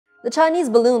The Chinese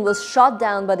balloon was shot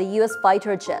down by the US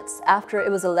fighter jets after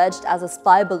it was alleged as a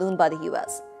spy balloon by the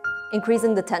US,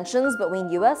 increasing the tensions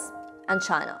between US and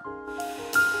China.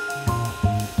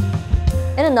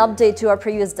 In an update to our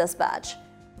previous dispatch,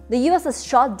 the US has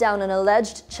shot down an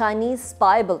alleged Chinese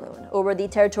spy balloon over the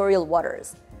territorial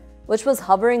waters, which was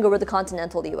hovering over the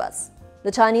continental US.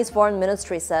 The Chinese Foreign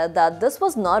Ministry said that this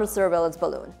was not a surveillance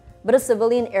balloon, but a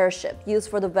civilian airship used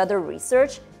for the weather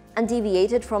research and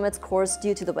deviated from its course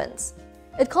due to the winds.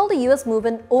 It called the US move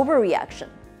an overreaction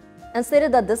and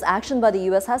stated that this action by the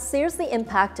US has seriously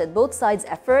impacted both sides'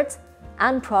 efforts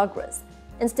and progress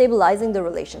in stabilizing the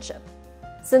relationship.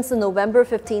 Since the November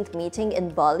 15th meeting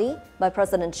in Bali by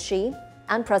President Xi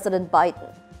and President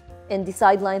Biden in the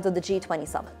sidelines of the G20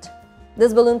 summit,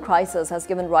 this balloon crisis has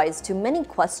given rise to many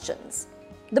questions.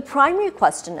 The primary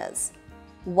question is,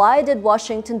 why did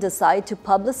Washington decide to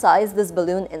publicize this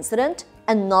balloon incident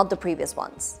and not the previous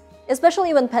ones?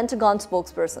 Especially when Pentagon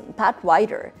spokesperson Pat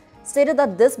Ryder stated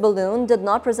that this balloon did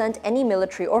not present any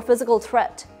military or physical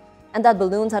threat and that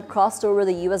balloons had crossed over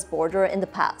the US border in the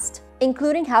past,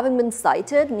 including having been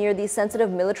sighted near the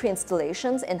sensitive military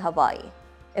installations in Hawaii.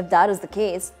 If that is the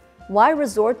case, why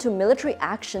resort to military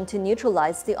action to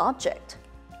neutralize the object?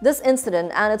 This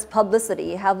incident and its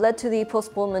publicity have led to the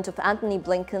postponement of Antony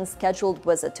Blinken's scheduled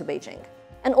visit to Beijing,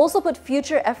 and also put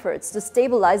future efforts to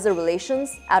stabilize the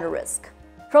relations at a risk.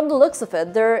 From the looks of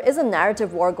it, there is a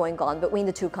narrative war going on between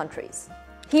the two countries.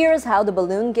 Here is how the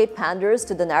balloon gate panders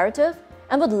to the narrative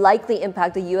and would likely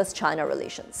impact the US-China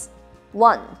relations.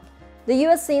 1. The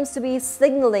US seems to be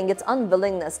signaling its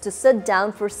unwillingness to sit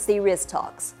down for serious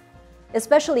talks,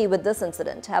 especially with this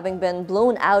incident having been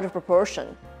blown out of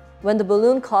proportion when the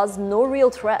balloon caused no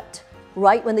real threat,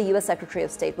 right when the US Secretary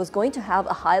of State was going to have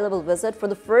a high-level visit for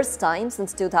the first time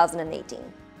since 2018.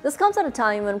 This comes at a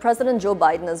time when President Joe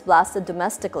Biden is blasted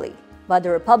domestically by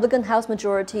the Republican House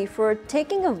majority for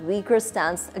taking a weaker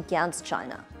stance against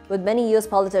China, with many US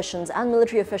politicians and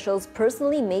military officials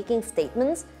personally making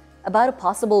statements about a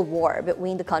possible war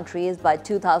between the countries by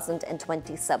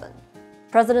 2027.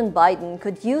 President Biden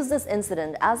could use this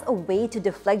incident as a way to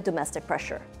deflect domestic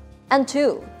pressure. And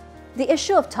 2. The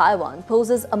issue of Taiwan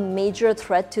poses a major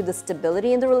threat to the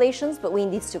stability in the relations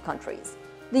between these two countries.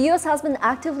 The US has been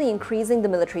actively increasing the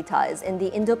military ties in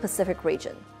the Indo-Pacific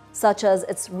region, such as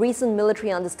its recent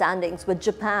military understandings with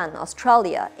Japan,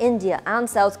 Australia, India, and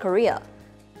South Korea,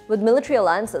 with military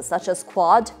alliances such as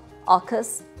Quad,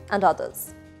 AUKUS, and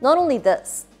others. Not only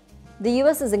this, the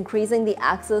US is increasing the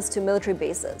access to military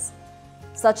bases,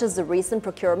 such as the recent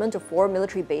procurement of 4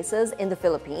 military bases in the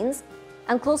Philippines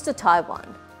and close to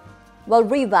Taiwan, while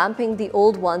revamping the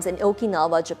old ones in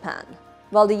Okinawa, Japan.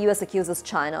 While the US accuses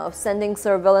China of sending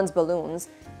surveillance balloons,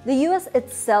 the US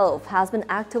itself has been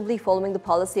actively following the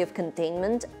policy of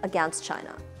containment against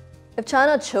China. If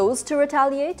China chose to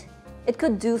retaliate, it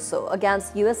could do so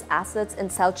against US assets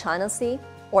in South China Sea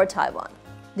or Taiwan.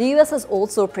 The US has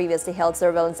also previously held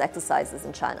surveillance exercises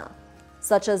in China,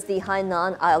 such as the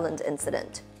Hainan Island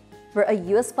incident, where a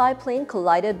US spy plane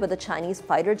collided with a Chinese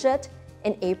fighter jet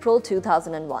in April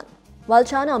 2001. While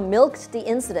China milked the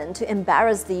incident to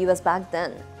embarrass the US back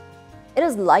then, it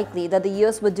is likely that the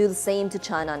US would do the same to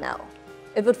China now.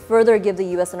 It would further give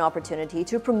the US an opportunity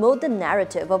to promote the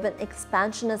narrative of an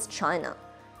expansionist China,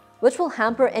 which will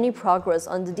hamper any progress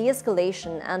on the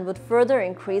de-escalation and would further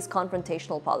increase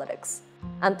confrontational politics.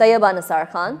 I'm Tayyaba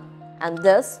Nisar Khan, and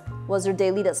this was your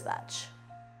Daily Dispatch.